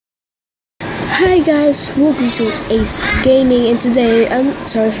Hi guys, welcome to Ace Gaming, and today I'm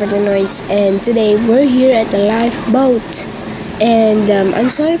sorry for the noise. And today we're here at the lifeboat, and I'm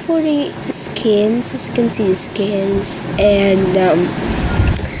sorry for the skins. As you can see the skins, and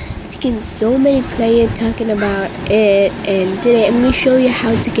as you can so many players talking about it. And today I'm gonna show you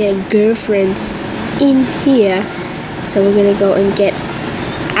how to get a girlfriend in here. So we're gonna go and get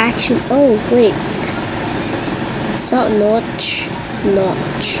action. Oh wait, it's not notch.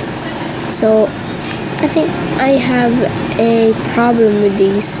 So I think I have a problem with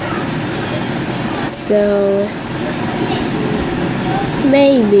these, so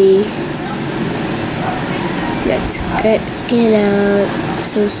maybe let's get it out.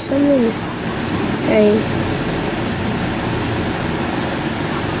 So someone say,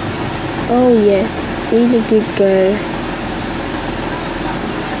 oh yes, really good girl.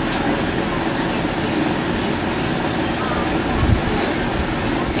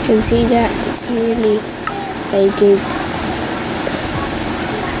 As you can see, that it's really a good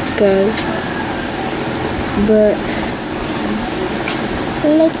girl, but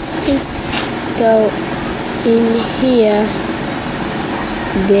let's just go in here,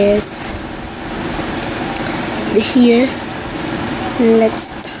 here,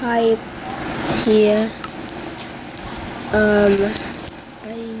 let's type here,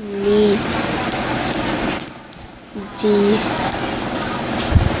 I need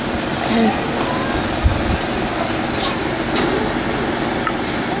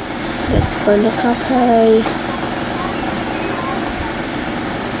let's go to copy.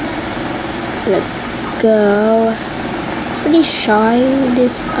 Let's go. Pretty shy with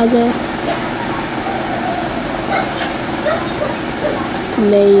this other.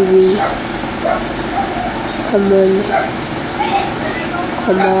 Maybe. Come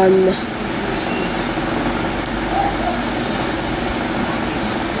on.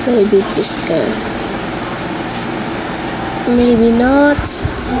 Maybe this girl. Maybe not.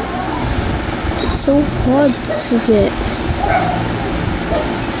 It's so hard to get.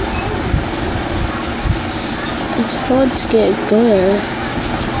 It's hard to get a girl.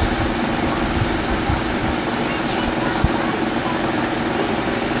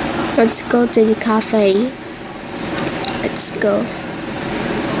 Let's go to the cafe. Let's go.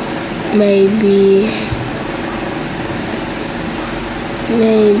 Maybe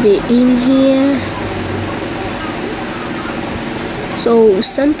in here. So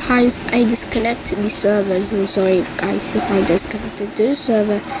sometimes I disconnect the server, so sorry guys if I disconnected the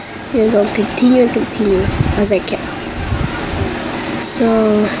server. You know, continue as I can.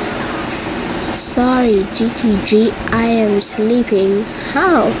 So sorry GTG, I am sleeping.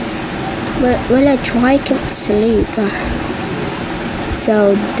 How? But when I try, I can't sleep.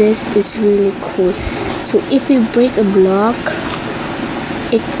 So this is really cool. So if we break a block,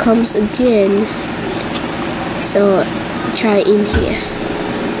 it comes again. So try in here.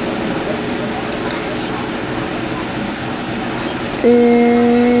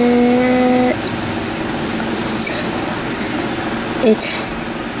 It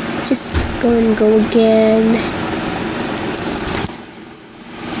just go again.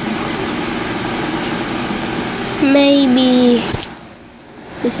 Maybe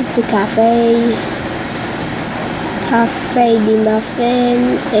this is the cafe the muffin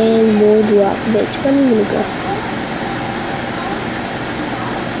and boardwalk. Which one am I gonna go?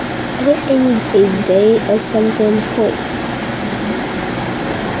 I think I need a day or something. Wait.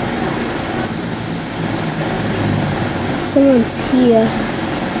 Someone's here.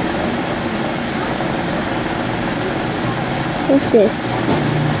 Who's this?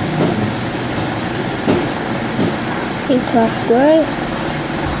 Minecraft boy?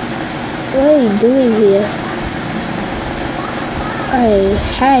 What are you doing here?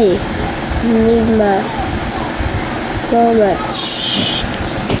 Hey, need my so much.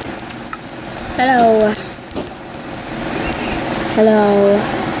 Hello.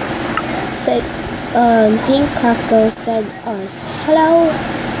 Said Pink Cracker said us. Hello.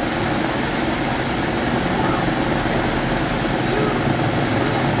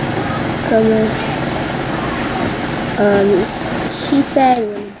 Come on. She said on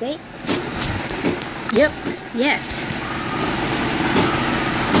a date. Yep. Yes.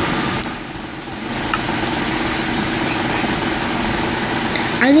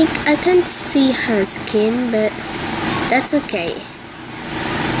 I think I can't see her skin, but that's okay.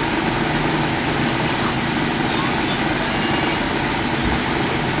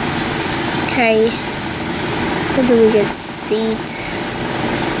 Okay, how do we get seat?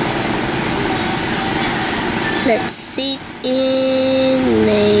 Let's sit in,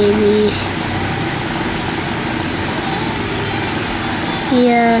 maybe.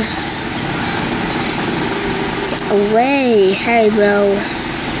 Yeah. away. Hey, bro.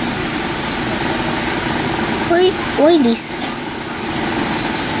 Wait this.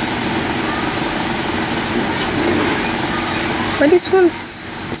 But this one's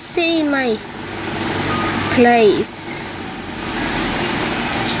seeing my place.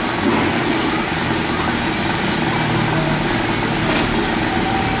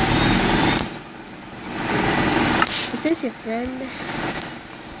 Is this your friend?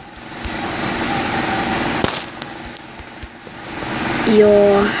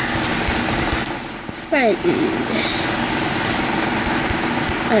 Your friend.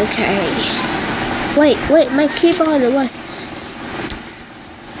 Okay. Wait, my keyboard was...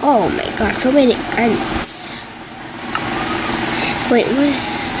 Oh my god, so many ants. Wait,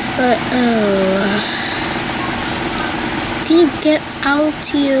 what? Can you get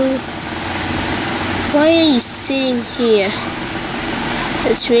out, you? Why are you sitting here?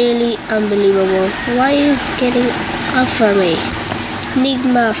 It's really unbelievable. Why are you getting up for me?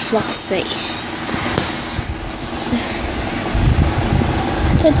 Enigma Foxy.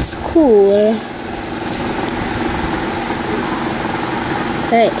 That's cool.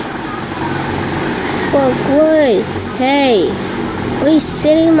 Hey. Fuck, wait. Hey. Why are you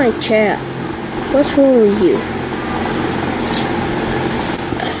sitting in my chair? What's wrong with you?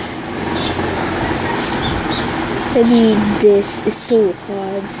 Maybe this is so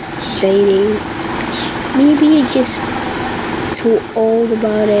hard dating. Maybe you're just too old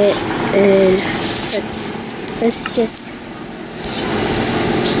about it, and let's just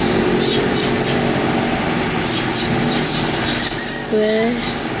where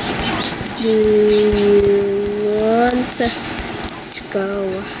do you want to go?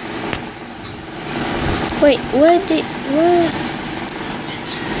 Wait, where did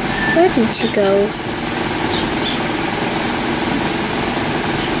you go?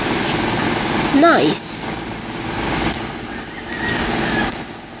 Nice.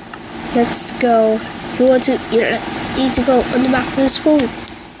 Let's go. You need to go on the back to the school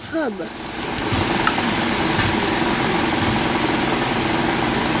hub.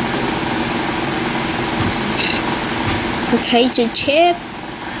 Potato chip.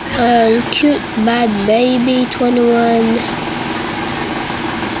 Cute bad baby 21.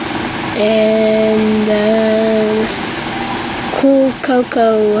 And cool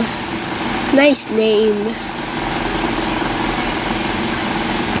Coco. Nice name.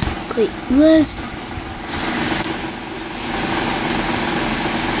 Wait, where's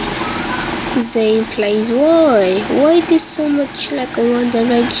Zane plays? Why there's so much like a One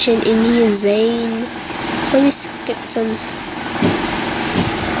Direction in here, Zane? Let's get some.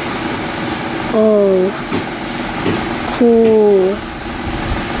 Oh,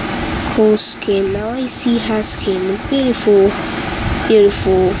 cool skin. Now I see her skin. Beautiful.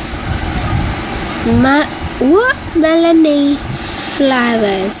 What? Melanie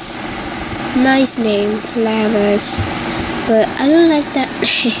Flowers. Nice name, Flowers. But I don't like that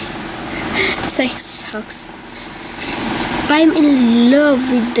name. Sex sucks. I'm in love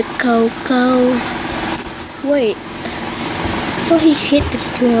with the Coco. Wait. Oh, he hit the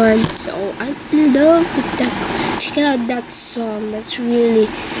ground. So I'm in love with that. Check out that song. That's really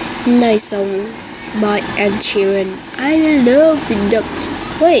nice song by Ed Sheeran. I'm in love with the.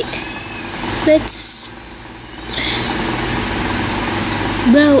 Wait. Let's.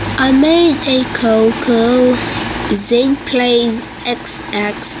 Bro, I made a Coco. Zane plays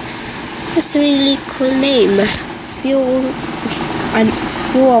XX. That's a really cool name. If you're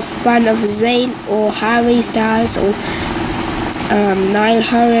a fan of Zane or Harry Styles or Niall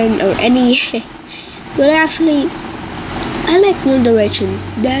Horan or any, but actually I like One Direction,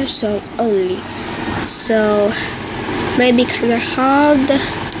 their song only. So maybe kinda hard.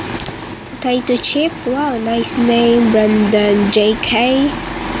 Potato chip, wow, nice name. Brandon JK,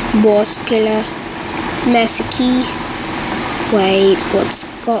 Boss Killer, Masaki. Wait, what's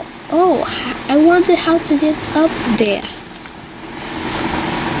got? Oh, I wonder how to get up there.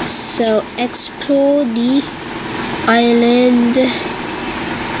 So explore the island,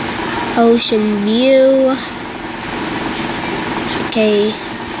 ocean view. Okay,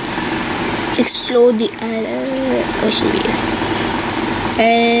 explore the island, ocean view.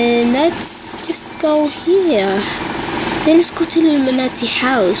 And let's just go here. Then let's go to the Illuminati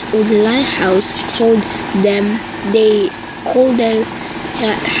house or the lighthouse. They call them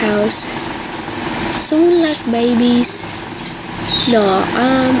that house. Someone like babies. No,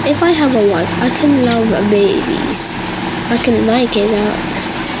 if I have a wife, I can love babies. I can like it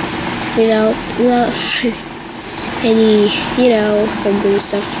without any, random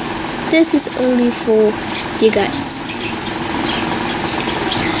stuff. This is only for you guys.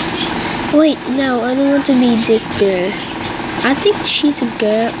 Wait, no, I don't want to be this girl. I think she's a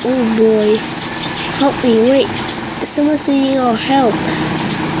girl. Oh boy. Help me, wait. Someone's needing your help.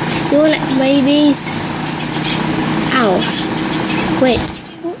 You're like babies. Ow. Wait.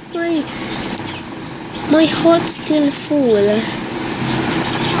 What my heart's still full.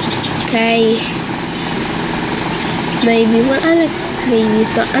 Okay. Maybe. Well, I like babies,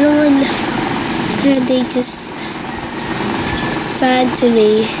 but I don't want that they just sad to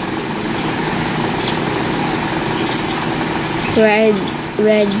me. Red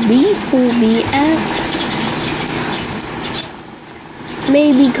B for BF.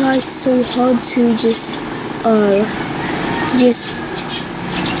 Maybe guys, so hard to just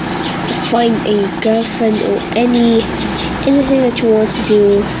find a girlfriend or anything that you want to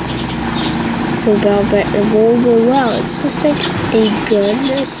do. So Velvet Revolver, well, it's just like a gun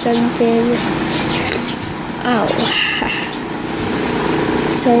or something. Ow.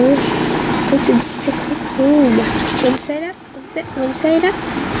 So go to the secret room. Want to say that? Want to say that?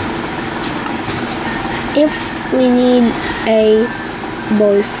 If we need a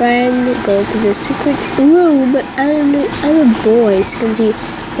boyfriend, go to the secret room. But I don't know, I'm a boy, so you can see.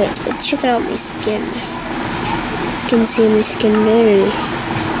 Check out my skin. You can see my skin literally.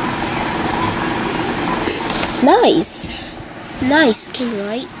 Nice skin,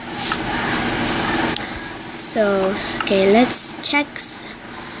 right? So okay, let's check.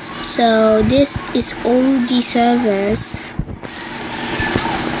 So this is all the servers.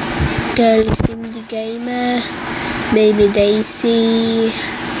 Girl is the gamer, Baby Daisy,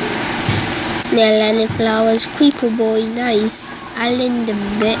 Melanie Flowers, Creeper Boy, nice. Alan the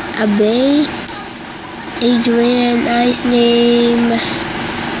Abbey, Adrian, nice name.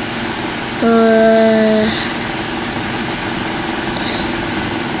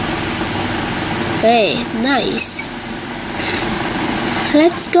 Hey, nice.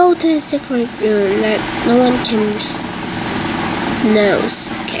 Let's go to the secret room that no one can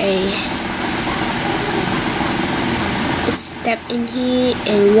knows. Okay. Let's step in here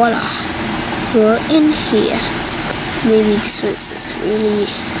and voila, we're in here. Maybe this one doesn't really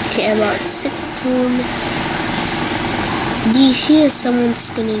care about the secret room. Here someone's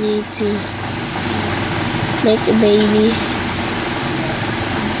gonna need to make a baby.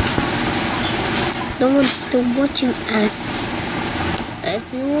 No one's still watching us.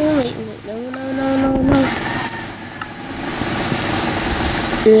 If you wait, no.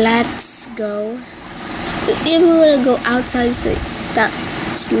 Let's go. If we wanna go outside, say that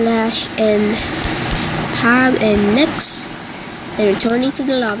 / and tab and next, and returning to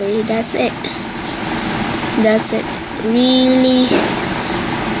the lobby. That's it. Really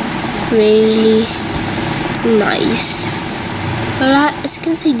nice. As you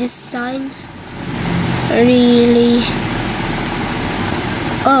can see, this sign really.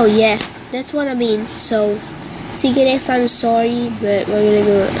 Oh yeah, that's what I mean. So see you next time. Sorry, but we're gonna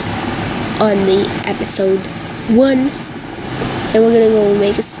go on the episode 1, and we're gonna go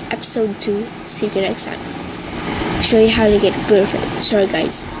make episode 2. See you next time. Show you how to get a girlfriend. Sorry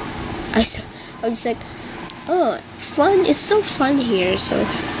guys, I'm just like, oh, fun is so fun here. So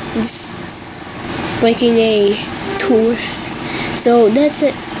I'm just making a tour. So that's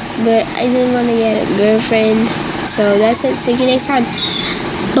it. But I didn't want to get a girlfriend. So that's it. See you next time.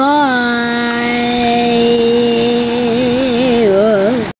 Bye.